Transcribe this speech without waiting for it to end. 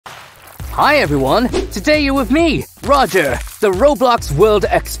Hi everyone! Today you're with me, Roger, the Roblox world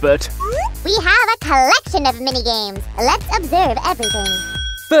expert. We have a collection of minigames. Let's observe everything.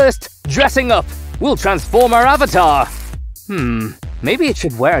 First, dressing up. We'll transform our avatar. Maybe it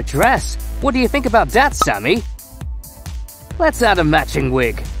should wear a dress. What do you think about that, Sammy? Let's add a matching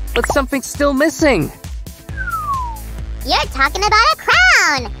wig, but something's still missing. You're talking about a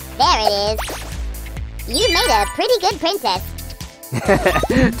crown! There it is. You made a pretty good princess.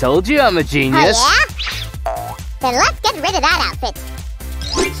 Told you I'm a genius. Oh, yeah? Then let's get rid of that outfit.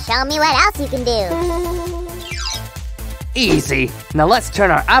 Show me what else you can do. Easy. Now let's turn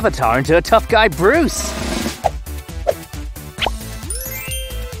our avatar into a tough guy, Bruce.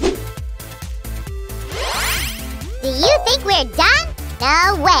 Do you think we're done?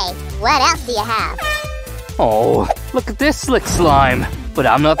 No way. What else do you have? Oh, look at this slick slime. But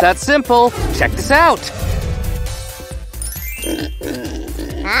I'm not that simple. Check this out.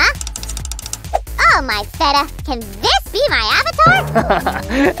 Huh? Oh, my feta. Can this be my avatar?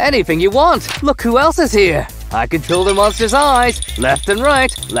 Anything you want. Look who else is here. I control the monster's eyes. Left and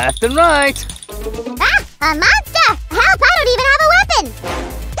right. Left and right. Ah! A monster! Help! I don't even have a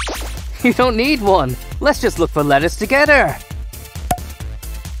weapon! You don't need one. Let's just look for letters together.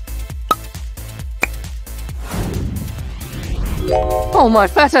 Oh, my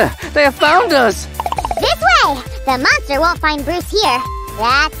feta! They have found us! This way! The monster won't find Bruce here.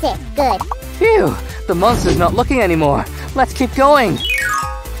 That's it. Good. Phew! The monster's not looking anymore. Let's keep going.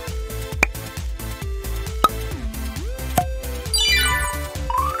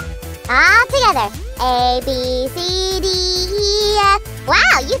 All together. A, B, C, D, E, F.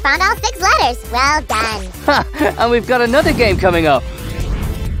 Wow, you found all 6 letters. Well done. Ha! And we've got another game coming up.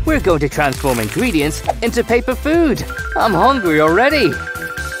 We're going to transform ingredients into paper food. I'm hungry already.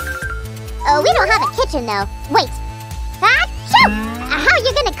 Oh, we don't have a kitchen, though. Wait. Achoo! How are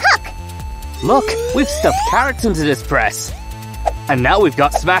you gonna cook? Look, we've stuffed carrots into this press. And now we've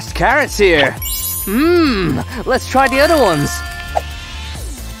got smashed carrots here. Let's try the other ones.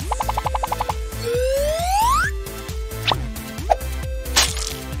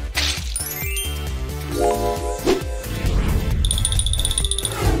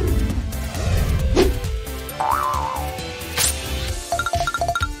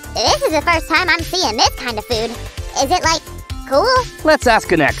 This is the first time I'm seeing this kind of food. Is it, like, cool? Let's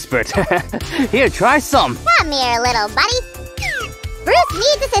ask an expert. Here, try some. Come here, little buddy. Bruce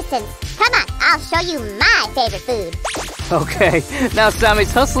needs assistance. Come on, I'll show you my favorite food. Okay, now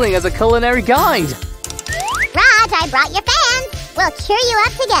Sammy's hustling as a culinary guide. Raj, I brought your fans. We'll cheer you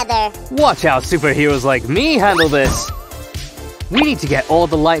up together. Watch how superheroes like me handle this. We need to get all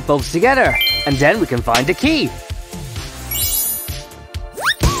the light bulbs together, and then we can find the key.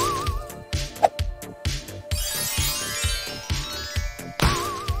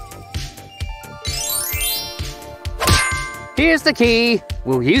 Here's the key.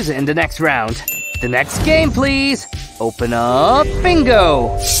 We'll use it in the next round. The next game, please. Open up.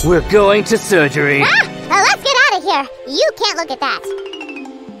 Bingo. We're going to surgery. Let's get out of here. You can't look at that.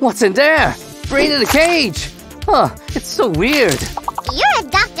 What's in there? Brain in a cage. Huh, it's so weird. You're a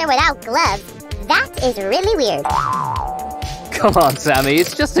doctor without gloves. That is really weird. Come on, Sammy.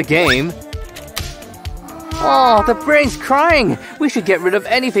 It's just a game. Oh, the brain's crying. We should get rid of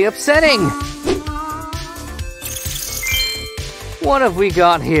anything upsetting. What have we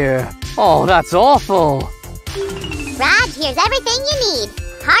got here? Oh, that's awful. Raj, here's everything you need.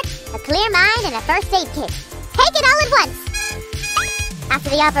 Heart, a clear mind, and a first aid kit. Take it all at once. After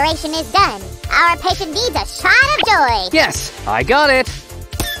the operation is done, our patient needs a shot of joy. Yes, I got it.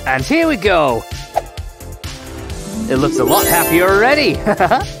 And here we go. It looks a lot happier already.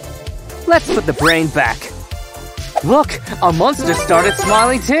 Let's put the brain back. Look, our monster started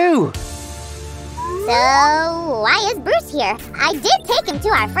smiling too. So, why is Bruce here? I did take him to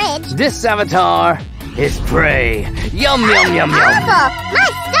our fridge. This avatar is prey. Yum, yum, yum, yum. Awful! My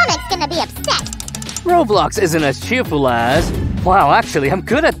stomach's gonna be upset. Roblox isn't as cheerful as… Wow, actually, I'm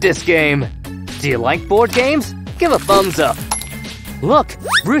good at this game. Do you like board games? Give a thumbs up. Look,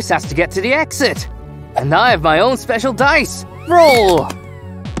 Bruce has to get to the exit. And I have my own special dice. Roll!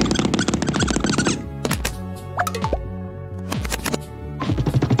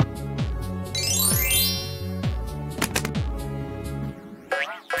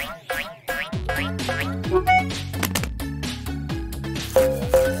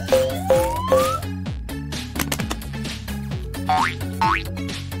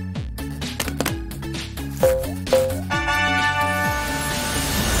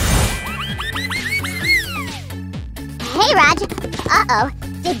 Hey, Raj. Uh-oh.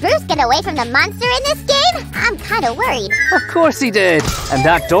 Did Bruce get away from the monster in this game? time? I'm kinda worried. Of course he did! And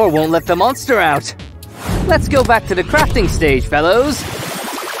that door won't let the monster out. Let's go back to the crafting stage, fellows.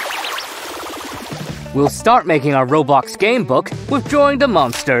 We'll start making our Roblox game book with drawing the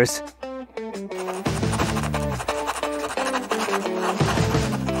monsters.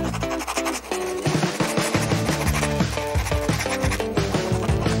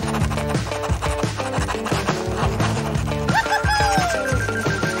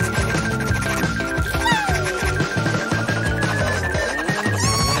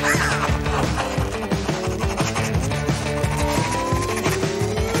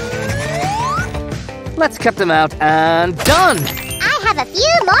 Let's cut them out and done! I have a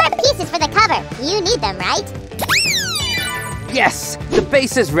few more pieces for the cover. You need them, right? Yes! The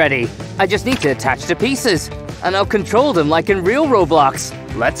base is ready. I just need to attach the pieces. And I'll control them like in real Roblox.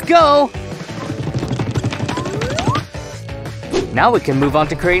 Let's go! Now we can move on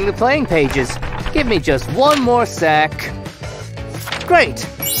to creating the playing pages. Give me just one more sec. Great!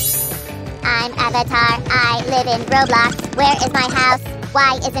 I'm Avatar. I live in Roblox. Where is my house?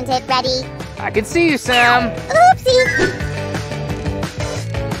 Why isn't it ready? I can see you, Sam. Oopsie!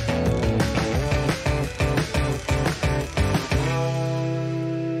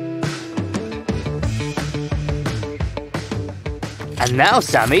 And now,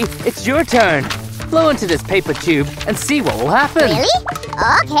 Sammy, it's your turn. Blow into this paper tube and see what will happen. Really?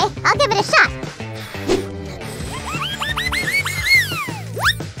 Okay, I'll give it a shot.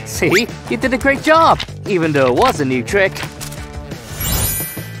 See? You did a great job, even though it was a new trick.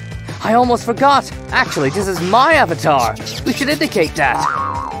 I almost forgot. Actually, this is my avatar. We should indicate that.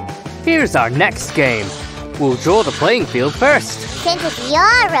 Here's our next game. We'll draw the playing field first. Since it's your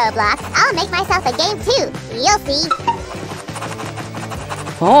Roblox, I'll make myself a game too. You'll see.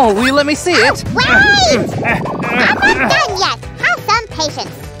 Oh, will you let me see it? Wait! I'm not done yet. Have some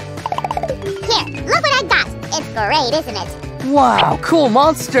patience. Here, look what I got. It's great, isn't it? Wow, cool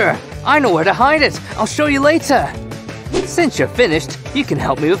monster. I know where to hide it. I'll show you later. Since you're finished, you can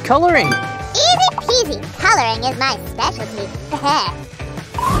help me with coloring. Easy peasy. Coloring is my specialty.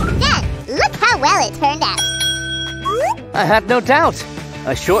 Done. Look how well it turned out. I had no doubt.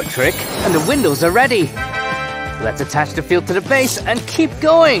 A short trick, and the windows are ready. Let's attach the field to the base and keep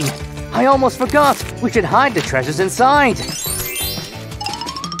going. I almost forgot. We should hide the treasures inside.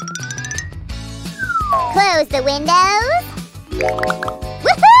 Close the windows.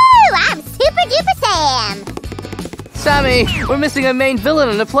 Woohoo! I'm Super Duper Sam. Sammy, we're missing a main villain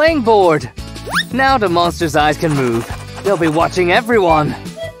on the playing board. Now the monster's eyes can move. They'll be watching everyone.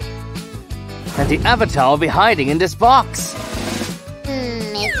 And the avatar will be hiding in this box.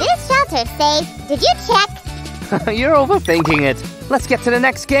 Is this shelter safe? Did you check? You're overthinking it. Let's get to the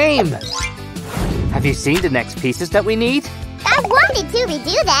next game. Have you seen the next pieces that we need? I wanted to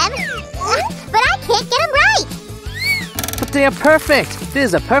redo them, but I can't get them right. But they are perfect. This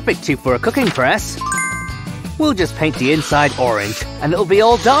is a perfect tube for a cooking press. We'll just paint the inside orange, and it'll be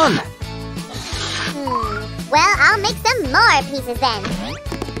all done. Well, I'll make some more pieces then.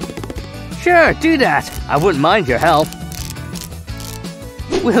 Sure, do that. I wouldn't mind your help.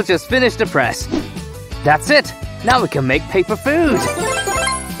 We'll just finish the press. That's it. Now we can make paper food. So, 1.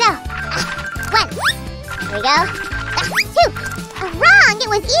 Here we go. 2. Wrong! It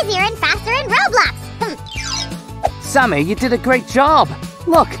was easier and faster in Roblox. Sammy, you did a great job.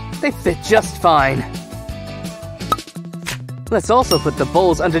 Look, they fit just fine. Let's also put the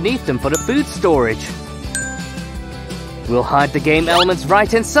bowls underneath them for the food storage. We'll hide the game elements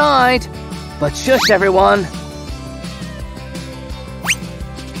right inside. But shush, everyone.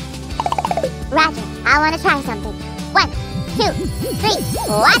 Roger, I want to try something. 1, 2, 3,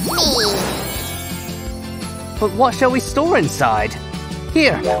 watch me! But what shall we store inside?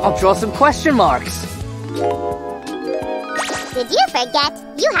 Here, I'll draw some question marks. Did you forget?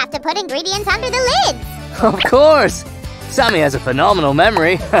 You have to put ingredients under the lids. Of course! Sammy has a phenomenal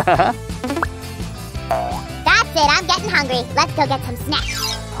memory. That's it, I'm getting hungry. Let's go get some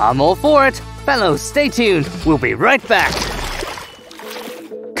snacks. I'm all for it. Fellows, stay tuned. We'll be right back.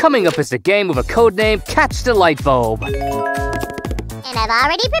 Coming up is the game with a codename Catch the Light Bulb. And I've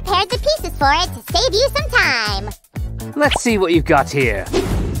already prepared the pieces for it to save you some time. Let's see what you've got here.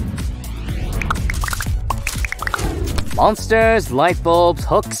 Monsters, light bulbs,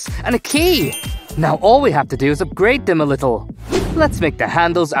 hooks, and a key. Now all we have to do is upgrade them a little. Let's make the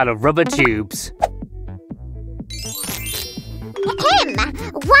handles out of rubber tubes.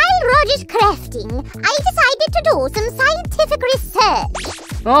 While Roger's crafting, I decided to do some scientific research.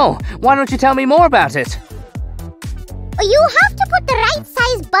 Oh, why don't you tell me more about it? You have to put the right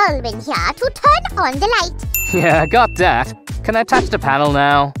size bulb in here to turn on the light. Yeah, I got that. Can I touch the panel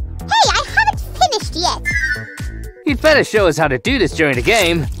now? Hey, I haven't finished yet. You'd better show us how to do this during the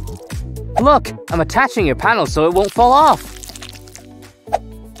game. Look, I'm attaching your panel so it won't fall off.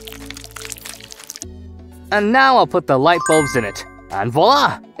 And now I'll put the light bulbs in it. And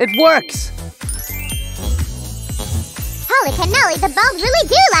voila! It works! Holy cannoli, the bulbs really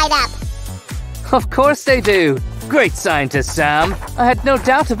do light up! Of course they do! Great scientist, Sam! I had no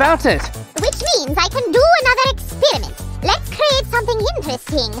doubt about it! Which means I can do another experiment. Let's create something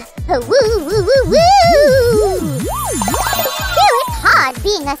interesting. Woo, woo, woo, woo! Phew, it's hard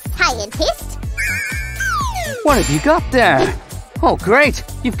being a scientist. What have you got there? Oh, great!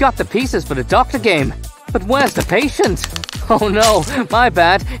 You've got the pieces for the doctor game. But where's the patient? Oh no, my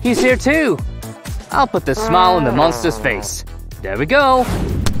bad. He's here too. I'll put the smile on the monster's face. There we go.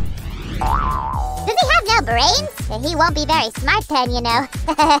 Does he have no brains? He won't be very smart then, you know.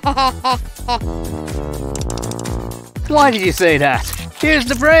 Why did you say that? Here's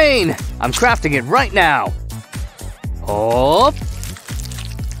the brain. I'm crafting it right now. Oh.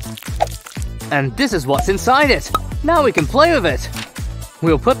 And this is what's inside it. Now we can play with it.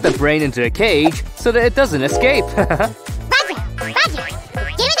 We'll put the brain into a cage so that it doesn't escape. Roger! Roger!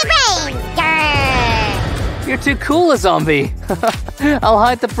 Give me the brains! Grrr. You're too cool, a zombie. I'll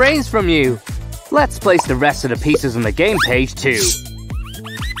hide the brains from you. Let's place the rest of the pieces on the game page too.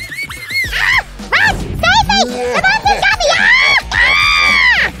 Ah! Run! Save me! The monster got me!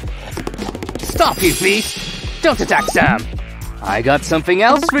 Ah! Stop, you beast! Don't attack Sam. I got something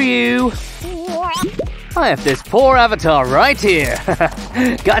else for you. I have this poor avatar right here.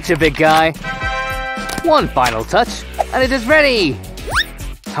 Gotcha, big guy. One final touch, and it is ready.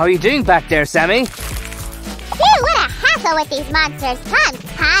 How are you doing back there, Sammy? Phew, what a hassle with these monsters. I'm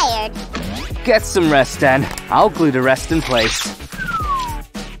tired. Get some rest, then. I'll glue the rest in place.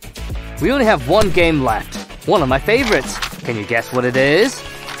 We only have one game left. One of my favorites. Can you guess what it is?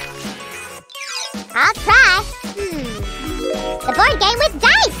 I'll try. The board game with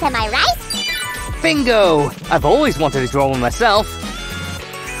dice, am I right? Bingo! I've always wanted to draw one myself.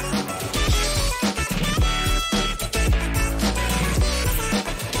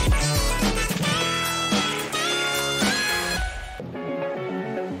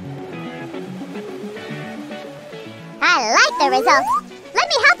 I like the results. Let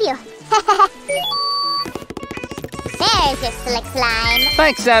me help you. There's your slick slime.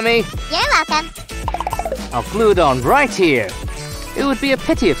 Thanks, Sammy. You're welcome. I'll glue it on right here. It would be a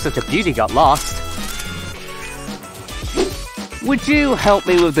pity if such a beauty got lost. Would you help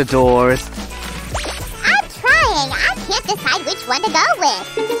me with the doors? I'm trying. I can't decide which one to go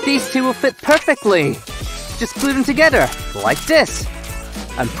with. These two will fit perfectly. Just glue them together, like this.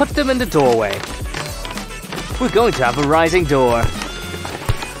 And put them in the doorway. We're going to have a rising door.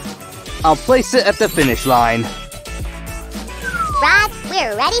 I'll place it at the finish line. Rod,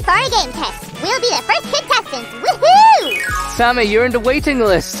 we're ready for a game test. We'll be the first contestants. Woohoo! Sammy, you're in the waiting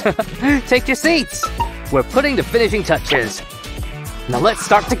list. Take your seats. We're putting the finishing touches. Now let's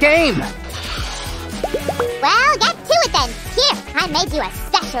start the game. Well, get to it then. Here, I made you a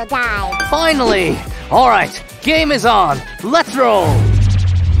special die. Finally. All right, game is on. Let's roll.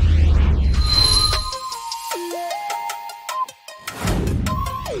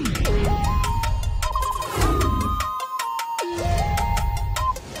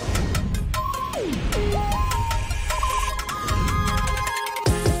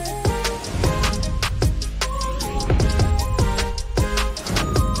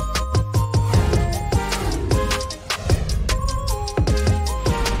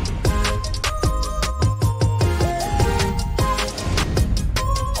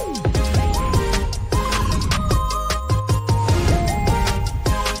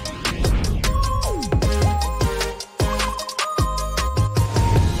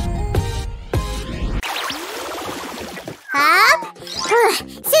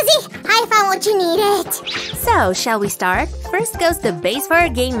 Susie, I found what you needed. So, shall we start? First goes the base for our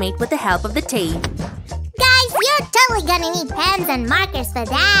game made with the help of the tape. Guys, you're totally gonna need pens and markers for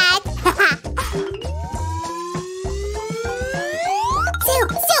that. Sue,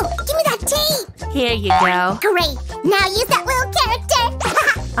 give me that tape. Here you go. Great. Now use that little character.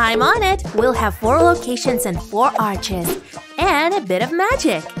 I'm on it. We'll have 4 locations and 4 arches. And a bit of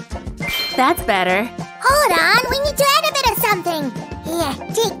magic. That's better. Hold on, we need to add a bit of something. Here,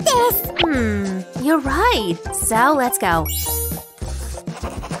 take this. You're right. So, let's go.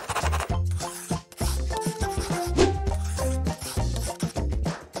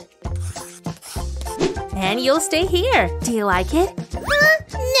 And you'll stay here. Do you like it?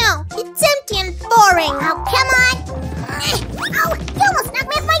 No, it's empty and boring. Oh, come on. Oh, you almost knocked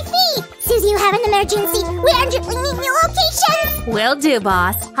me off my feet. Susie, you have an emergency. We urgently need new locations. Will do,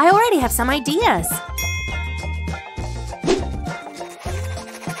 boss. I already have some ideas.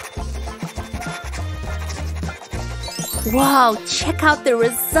 Wow, check out the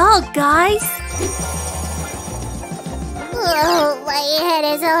result, guys! Oh, my head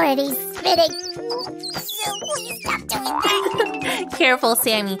is already spinning. So please stop doing that. Careful,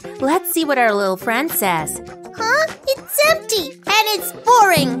 Sammy. Let's see what our little friend says. Huh? It's empty and it's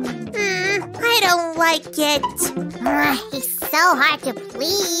boring. I don't like it. He's so hard to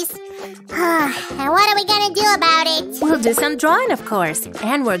please. And what are we gonna do about it? We'll do some drawing, of course.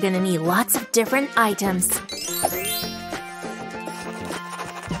 And we're gonna need lots of different items.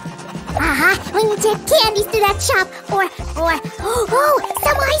 We need to have candies to that shop. Or,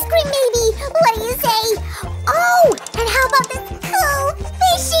 some ice cream maybe. What do you say? Oh, and how about this cool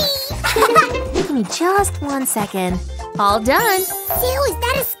fishy? Give me just 1 second. All done. Sue, is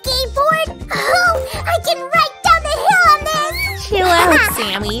that a skateboard? Oh, I can ride down the hill on this. Chill out,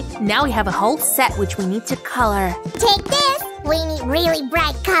 Sammy. Now we have a whole set which we need to color. Take this. We need really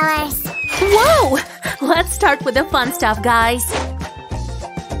bright colors. Whoa! Let's start with the fun stuff, guys.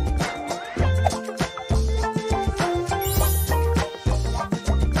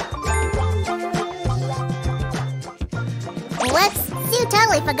 Whoops, Sue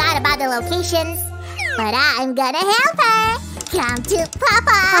totally forgot about the locations. But I'm gonna help her. Come to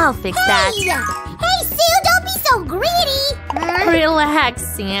Papa. I'll fix that. Hey, Sue, don't be so greedy. Relax,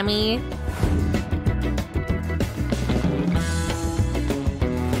 Sammy.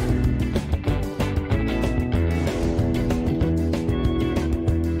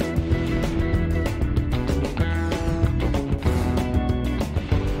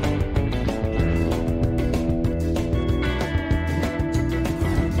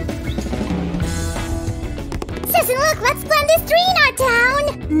 Look, let's plant this tree in our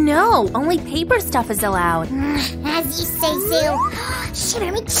town! No, only paper stuff is allowed. As you say, Sue.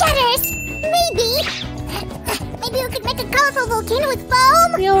 Shiver me cheddars! Maybe we could make a colorful volcano with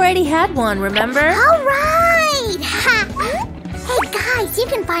foam? We already had one, remember? Alright! Hey guys, you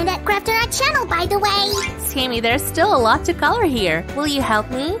can find that craft on our channel, by the way! Sammy, there's still a lot to color here. Will you help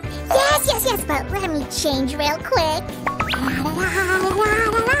me? Yes, but let me change real quick.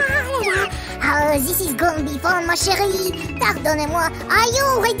 Oh, this is going to be fun, ma chérie. Pardonnez-moi. Are you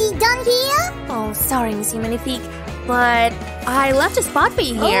already done here? Oh, sorry, Missy Magnifique, but I left a spot for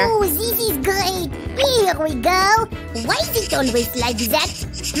you here. Oh, this is great. Here we go. Why is it always like that?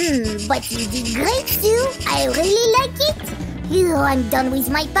 But you did great, Sue. I really like it. I'm done with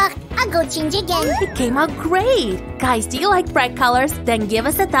my part. I'll go change again. It came out great. Guys, do you like bright colors? Then give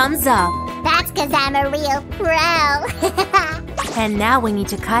us a thumbs up. That's because I'm a real pro. And now we need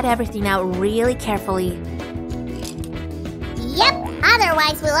to cut everything out really carefully. Yep,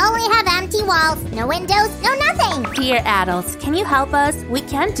 otherwise we'll only have empty walls. No windows, no nothing. Dear adults, can you help us? We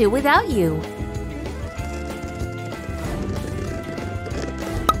can't do without you.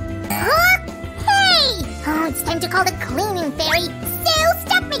 Huh? Hey! Oh, it's time to call the cleaning fairy. Sue,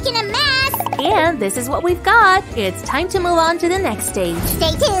 stop making a mess! And this is what we've got. It's time to move on to the next stage.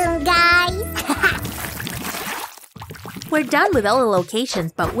 Stay tuned, guys. We're done with all the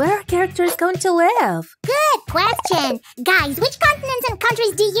locations, but where are our characters going to live? Good question. Guys, which continents and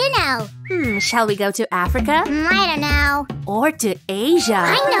countries do you know? Shall we go to Africa? I don't know. Or to Asia?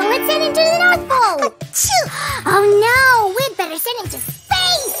 I know, let's send him to the North Pole. Oh no, we'd better send him to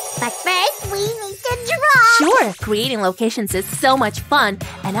space. But first, we need to draw. Sure, creating locations is so much fun,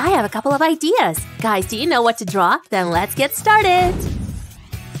 and I have a couple of ideas. Guys, do you know what to draw? Then let's get started.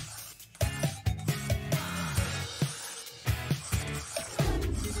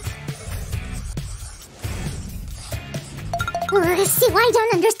 Sue, I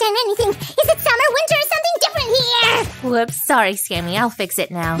don't understand anything. Is it summer, winter, or something different here? Whoops, sorry, Sammy. I'll fix it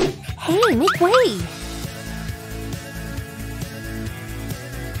now. Hey, make way!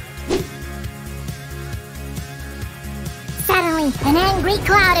 Suddenly, an angry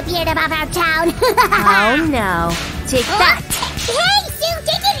cloud appeared above our town. Oh no. Take that! Hey, Sue,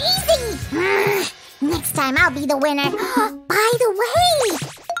 take it easy! Next time, I'll be the winner. By the way,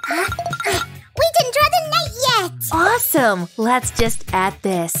 we didn't draw the night yet! Awesome! Let's just add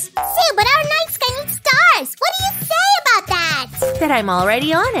this. Sue, but our night sky needs stars! What do you say about that? That I'm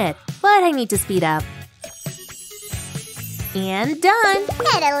already on it, but I need to speed up. And done!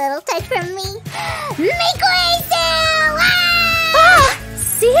 And a little touch from me. Make way, Sue! Ah!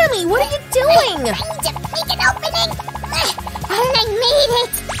 Sammy, what are you doing? I need to make an opening! And I made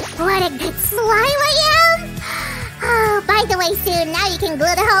it! What a good slime I am! Oh, by the way, Sue, now you can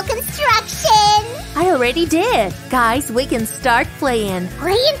glue the whole construction! I already did. Guys, we can start playing.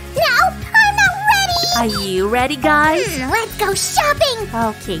 Playing? No, I'm not ready! Are you ready, guys? Let's go shopping!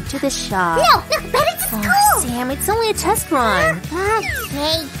 Okay, to the shop. No, better to school! Sam, it's only a test run.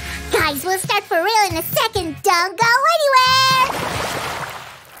 Okay. Guys, Guys, we'll start for real in a second. Don't go anywhere!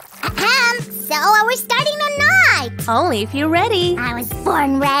 So are we starting or not? Only if you're ready. I was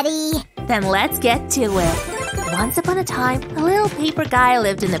born ready. Then let's get to it. Once upon a time, a little paper guy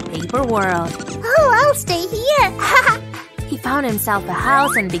lived in the paper world. Oh, I'll stay here. He found himself a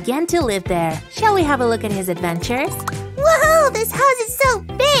house and began to live there. Shall we have a look at his adventures? Woohoo! This house is so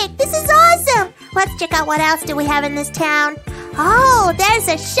big! This is awesome! Let's check out what else do we have in this town. Oh, there's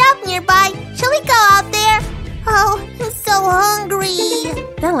a shop nearby. Shall we go out there? Oh, I'm so hungry.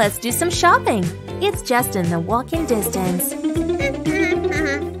 Then let's do some shopping. It's just in the walking distance.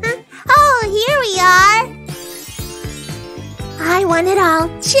 Oh, here we are. I want it all.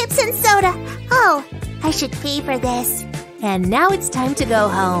 Chips and soda. Oh, I should pay for this. And now it's time to go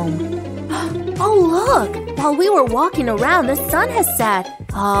home. Oh, look! While we were walking around, the sun has set.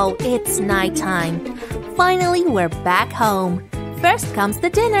 Oh, it's nighttime. Finally, we're back home. First comes the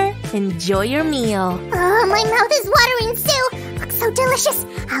dinner. Enjoy your meal. Oh, my mouth is watering, Sue. Looks so delicious.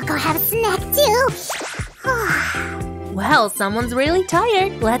 I'll go have a snack, too. Well, someone's really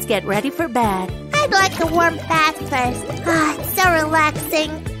tired. Let's get ready for bed. I'd like a warm bath first. It's so relaxing.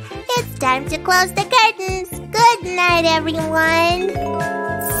 It's time to close the curtains. Good night, everyone.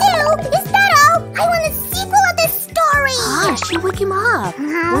 Sue, is that all? I want a sequel of this story. She woke him up.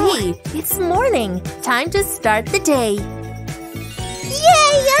 Wait, it's morning. Time to start the day.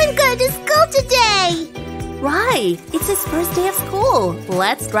 Yay, I'm going to school today. Right, it's his first day of school.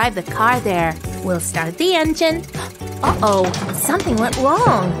 Let's drive the car there. We'll start the engine. Uh-oh, something went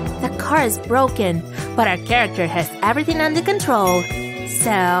wrong. The car is broken, but our character has everything under control.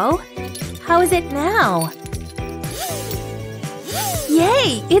 So, how is it now?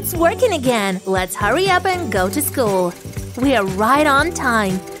 Yay, it's working again. Let's hurry up and go to school. We are right on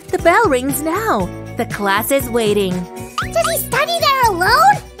time. The bell rings now. The class is waiting. Does he study there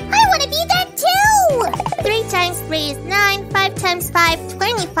alone? I want to be there too! 3 times 3 is 9, 5 times 5,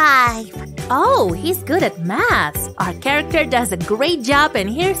 25. Oh, he's good at maths. Our character does a great job and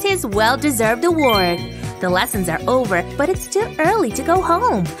here's his well-deserved award. The lessons are over, but it's too early to go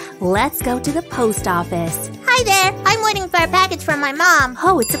home. Let's go to the post office. Hi there, I'm waiting for a package from my mom.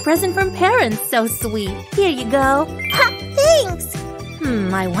 Oh, it's a present from parents. So sweet. Here you go. Ha, thanks.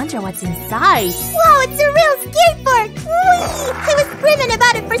 I wonder what's inside. Wow, it's a real skateboard! Whee! I was dreaming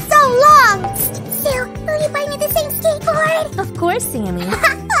about it for so long! Sue, will you buy me the same skateboard? Of course, Sammy.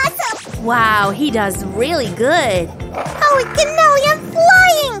 Awesome! Wow, he does really good. Holy cannoli, I'm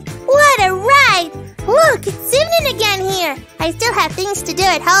flying! What a ride! Look, it's evening again here. I still have things to do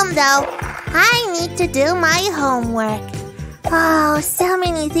at home, though. I need to do my homework. Oh, so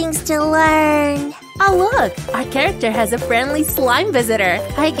many things to learn. Oh, look! Our character has a friendly slime visitor.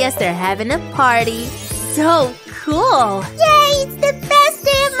 I guess they're having a party. So cool! Yay! It's the best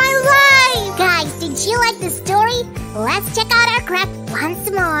day of my life! Guys, did you like the story? Let's check out our craft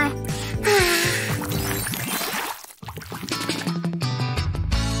once more.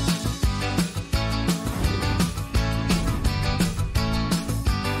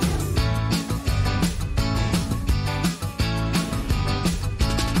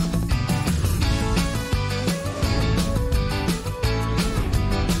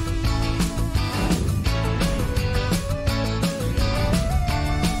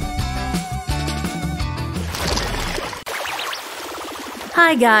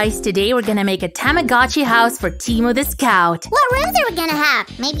 Hi guys, today we're gonna make a Tamagotchi house for Timo the Scout. What rooms are we gonna have?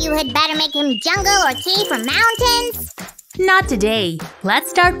 Maybe you had better make him jungle or cave or mountains? Not today. Let's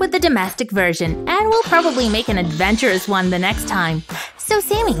start with the domestic version, and we'll probably make an adventurous one the next time. So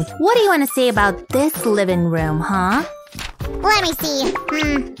Sammy, what do you want to say about this living room, huh? Let me see.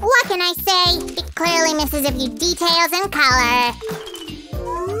 What can I say? It clearly misses a few details and color.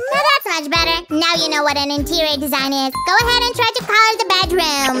 Now that's much better. Now you know what an interior design is. Go ahead and try to color the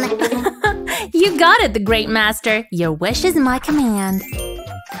bedroom. You got it, the Great Master. Your wish is my command.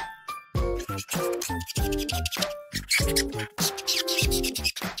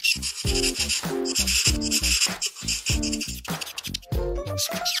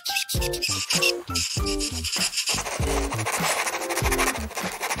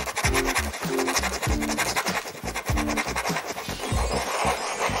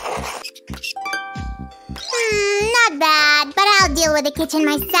 Not bad, but I'll deal with the kitchen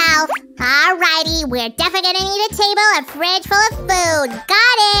myself. Alrighty, we're definitely gonna need a table, a fridge full of food.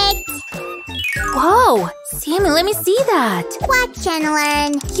 Got it! Whoa! Sammy, let me see that. Watch and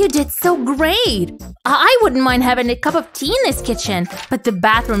learn. You did so great. I wouldn't mind having a cup of tea in this kitchen, but the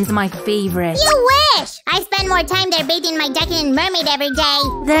bathroom's my favorite. You wish! I spend more time there bathing my decadent mermaid every day.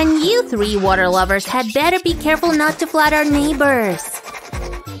 Then you 3 water lovers had better be careful not to flood our neighbors.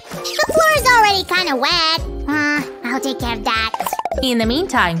 The floor is already kind of wet. I'll take care of that. In the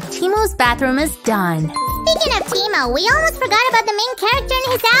meantime, Timo's bathroom is done. Speaking of Timo, we almost forgot about the main character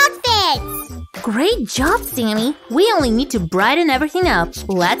and his outfits. Great job, Sammy. We only need to brighten everything up.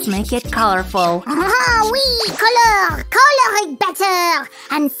 Let's make it colorful. Oui, color is better.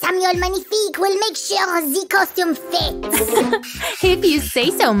 And Samuel Magnifique will make sure the costume fits. If you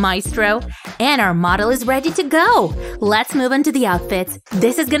say so, Maestro. And our model is ready to go. Let's move on to the outfits.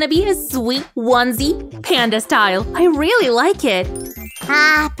 This is gonna be a sweet onesie, panda style. I really like it.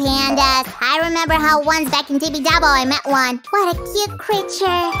 Ah, pandas. I remember how once back in Tibby Dabo I met one. What a cute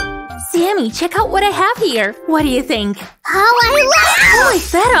creature. Sammy, check out what I have here. What do you think? Oh, I love it! Oh,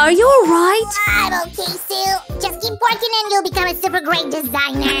 Feta, are you alright? I'm okay, Sue. Just keep working and you'll become a super great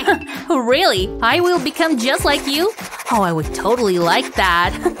designer. Really? I will become just like you? Oh, I would totally like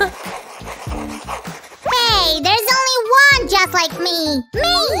that. Hey, there's only one just like me.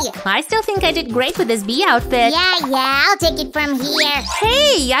 Me! I still think I did great with this bee outfit. Yeah, I'll take it from here.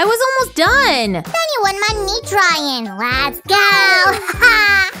 Hey, I was almost done. Then you wouldn't mind me trying. Let's go!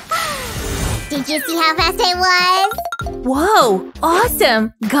 Did you see how fast I was? Whoa,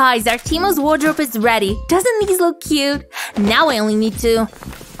 awesome! Guys, our Timo's wardrobe is ready. Doesn't these look cute? Now I only need to…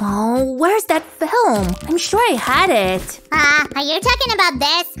 Oh, where's that film? I'm sure I had it. Are you talking about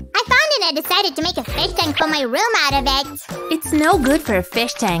this? I found it and I decided to make a fish tank for my room out of it. It's no good for a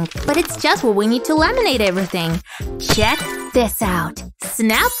fish tank, but it's just what we need to laminate everything. Check this out.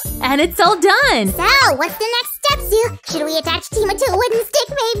 Snap, and it's all done. So, what's the next step, Sue? Should we attach Timo to a wooden stick,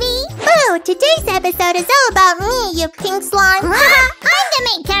 maybe? Ooh, today's episode is all about me, you pink slime. I'm the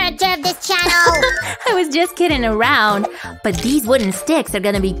main character of this channel. I was just kidding around. But these wooden sticks are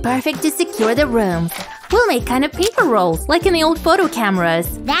gonna be perfect to secure the rooms. We'll make kind of paper rolls, like in the old photo cameras.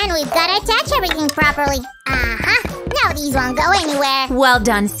 Then we've got to attach everything properly. Now these won't go anywhere. Well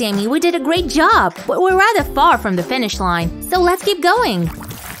done, Sammy. We did a great job. But we're rather far from the finish line, so let's keep going.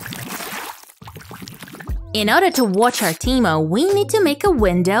 In order to watch our Timo, we need to make a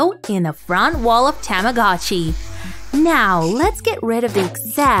window in the front wall of Tamagotchi. Now, let's get rid of the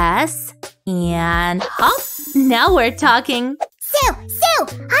excess. And hop! Now we're talking. Sue!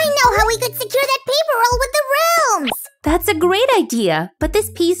 I know how we could secure that paper roll with the rooms! That's a great idea, but this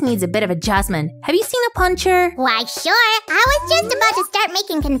piece needs a bit of adjustment. Have you seen a puncher? Why, sure. I was just about to start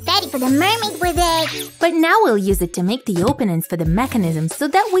making confetti for the mermaid with it. But now we'll use it to make the openings for the mechanism so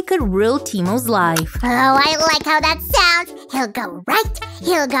that we could rule Timo's life. Oh, I like how that sounds. He'll go right,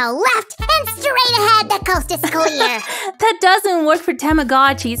 he'll go left, and straight ahead the coast is clear. That doesn't work for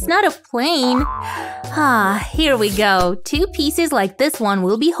Tamagotchi. It's not a plane. Here we go. 2 pieces like this one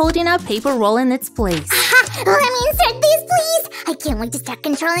will be holding our paper roll in its place. Let me insert these, please. I can't wait to start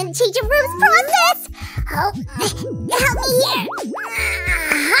controlling the change of rooms process. Oh, help me here.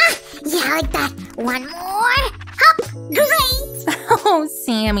 Yeah, like that. One more. Hop. Great. Oh,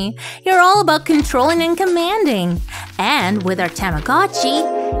 Sammy, you're all about controlling and commanding. And with our Tamagotchi,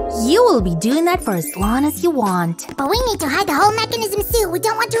 you will be doing that for as long as you want. But we need to hide the whole mechanism, Sue. We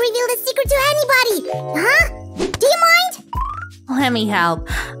don't want to reveal the secret to anybody. Huh? Do you mind? Let me help.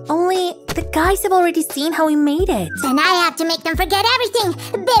 Only the guys have already seen how we made it. Then I have to make them forget everything.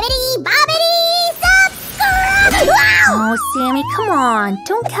 Bibbidi bobbidi subscribe! Wow! Oh, Sammy, come on.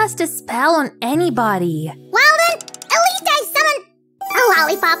 Don't cast a spell on anybody. Well then, at least I summoned a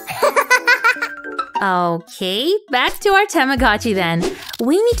lollipop. Okay, back to our Tamagotchi then.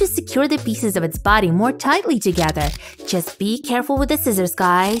 We need to secure the pieces of its body more tightly together. Just be careful with the scissors,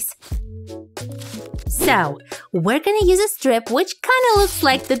 guys. So, we're gonna use a strip which kinda looks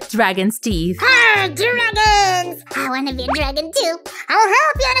like the dragon's teeth. Dragons! I wanna be a dragon too. I'll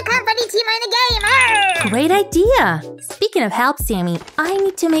help you and accompany Timo in the game. Great idea! Speaking of help, Sammy, I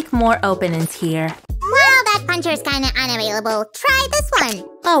need to make more openings here. Well, that puncher is kinda unavailable. Try this one.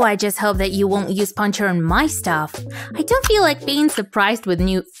 Oh, I just hope that you won't use puncher on my stuff. I don't feel like being surprised with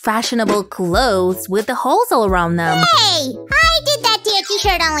new fashionable clothes with the holes all around them. Hey! I did that to your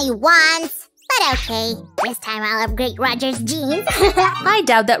t-shirt only once. But okay, this time I'll upgrade Roger's jeans. I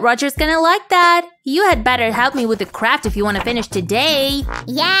doubt that Roger's gonna like that. You had better help me with the craft if you want to finish today.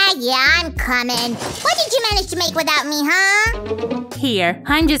 Yeah, I'm coming. What did you manage to make without me, huh? Here,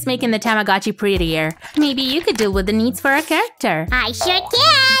 I'm just making the Tamagotchi prettier. Maybe you could deal with the needs for our character. I sure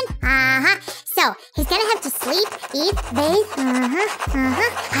can. So, he's gonna have to sleep, eat, bathe.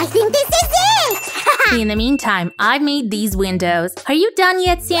 I think this is it. In the meantime, I've made these windows. Are you done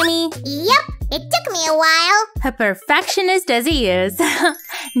yet, Sammy? Yep, it took me a while. A perfectionist as he is.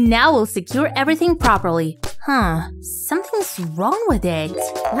 Now we'll secure everything properly. Something's wrong with it.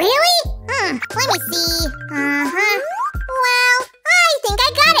 Really? Let me see. Well, I think I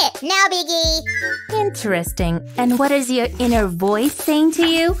got it. No biggie. Interesting. And what is your inner voice saying to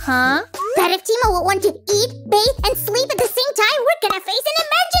you, huh? That if Timo will want to eat, bathe, and sleep at the same time, we're gonna face an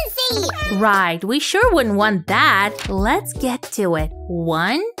emergency! Right, we sure wouldn't want that. Let's get to it.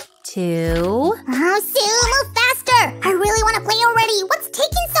 1, 2... Oh, Sue, move faster! I really want to play already! What's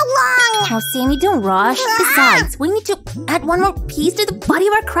taking so long? Oh, Sammy, don't rush. Besides, we need to add one more piece to the body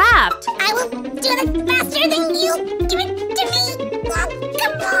of our craft. I will do this faster than you! Give it to me! Oh,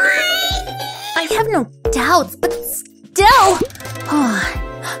 come on! I have no doubts, but still...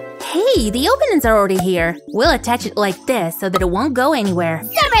 Hey, the openings are already here. We'll attach it like this so that it won't go anywhere.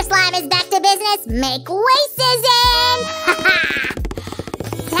 Super Slime is back to business! Make way, Susan!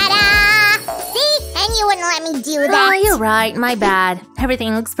 Ta-da! See? And you wouldn't let me do that. Oh, you're right. My bad.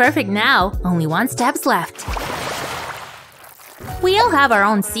 Everything looks perfect now. Only 1 step's left. We all have our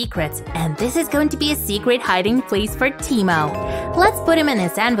own secrets, and this is going to be a secret hiding place for Timo. Let's put him in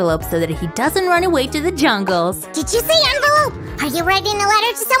his envelope so that he doesn't run away to the jungles. Did you say envelope? Are you writing a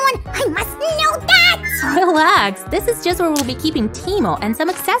letter to someone? I must know that! Relax. This is just where we'll be keeping Timo and some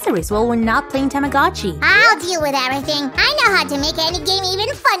accessories while we're not playing Tamagotchi. I'll deal with everything. I know how to make any game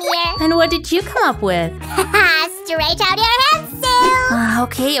even funnier. And what did you come up with? Stretch out your hands, Sue!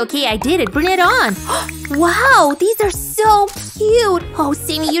 Okay, I did it. Bring it on. Wow, these are so cute. Oh,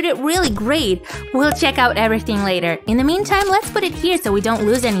 Sammy, you did really great. We'll check out everything later. In the meantime, let's put it here so we don't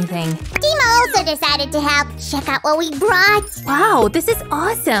lose anything. Timo also decided to help. Check out what we brought. Wow, this is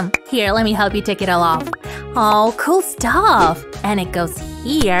awesome. Here, let me help you take it all off. Oh, cool stuff. And it goes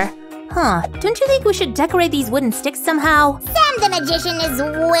here. Huh, don't you think we should decorate these wooden sticks somehow? Sam the Magician is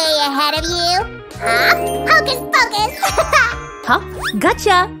way ahead of you. Huh? Hocus pocus! Huh?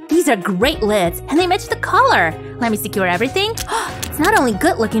 Gotcha! These are great lids, and they match the color. Let me secure everything. It's not only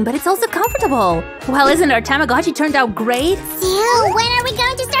good looking, but it's also comfortable. Well, isn't our Tamagotchi turned out great? Sue, when are we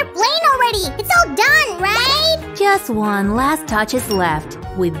going to start playing already? It's all done, right? Just one last touch is left.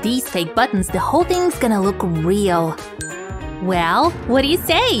 With these fake buttons, the whole thing's gonna look real. Well, what do you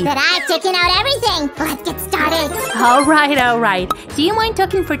say? But I've taken out everything. Let's get started. All right. Do you mind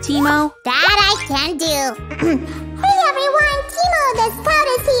talking for Timo? That I can do. Hey everyone, Timo the Scout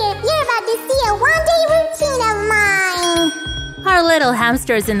is here. You're about to see a one-day routine of mine. Our little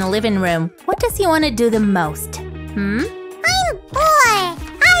hamster is in the living room. What does he want to do the most? I'm bored. I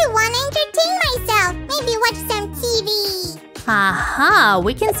want to entertain myself. Maybe watch some TV. Aha,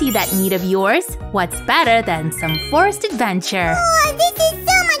 we can see that need of yours. What's better than some forest adventure? Oh, this is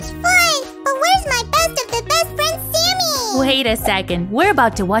so much fun. But where's my best of the best friend, Sammy? Wait a second. We're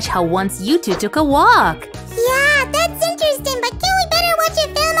about to watch how once you two took a walk. Yeah, that's interesting, but can we better watch a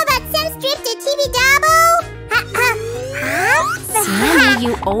film about Sam's trip to TV Dabo? Sammy,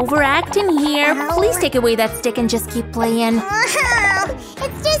 you overacting here. Please take away that stick and just keep playing.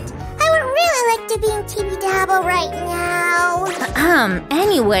 It's just, I would really like to be in TV Dabo right now.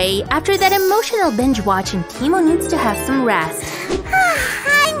 Anyway, after that emotional binge watching, Timo needs to have some rest.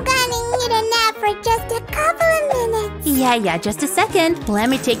 I'm gonna need a nap for just a couple of minutes. Yeah, just a second. Let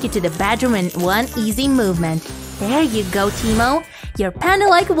me take you to the bedroom in one easy movement. There you go, Timo. Your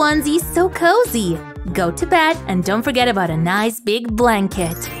panda-like onesie's so cozy. Go to bed and don't forget about a nice big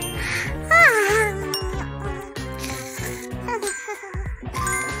blanket.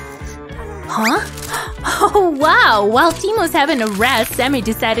 Huh? Oh, wow! While Timo's having a rest, Sammy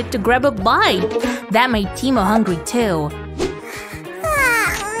decided to grab a bite. That made Timo hungry too.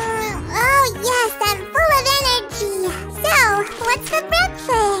 Oh yes, I'm full of energy. So, what's for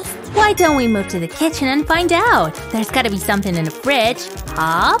breakfast? Why don't we move to the kitchen and find out? There's gotta be something in the fridge.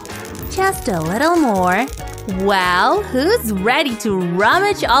 Hop. Just a little more. Well, who's ready to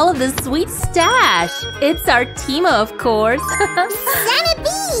rummage all of the sweet stash? It's our Timo, of course. Susanna B!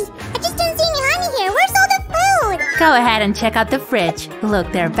 I just don't see any honey here. Where's all the food? Go ahead and check out the fridge.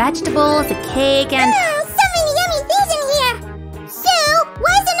 Look, there are vegetables, a cake, and… so many yummy things in here! Sue,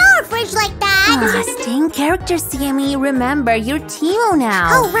 why isn't our fridge like that? Stay in character, Sammy. Remember, you're Timo now.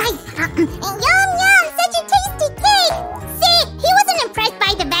 Oh, right. Yum, such a tasty cake! See, he wasn't impressed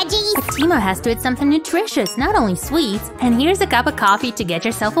by the veggies. But Timo has to eat something nutritious, not only sweets. And here's a cup of coffee to get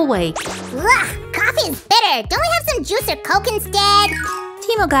yourself awake. Ugh, coffee is bitter. Don't we have some juice or Coke instead?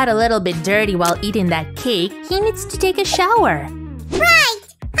 Timo got a little bit dirty while eating that cake. He needs to take a shower. Right!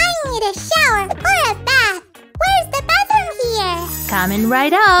 I need a shower or a bath. Where's the bathroom here? Coming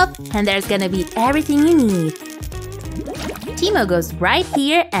right up. And there's gonna be everything you need. Timo goes right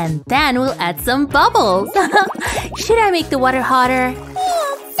here, and then we'll add some bubbles. Should I make the water hotter?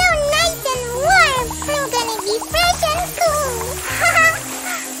 So nice and warm. I'm gonna be fresh and cool.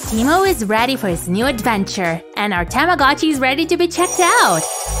 Timo is ready for his new adventure, and our Tamagotchi is ready to be checked out.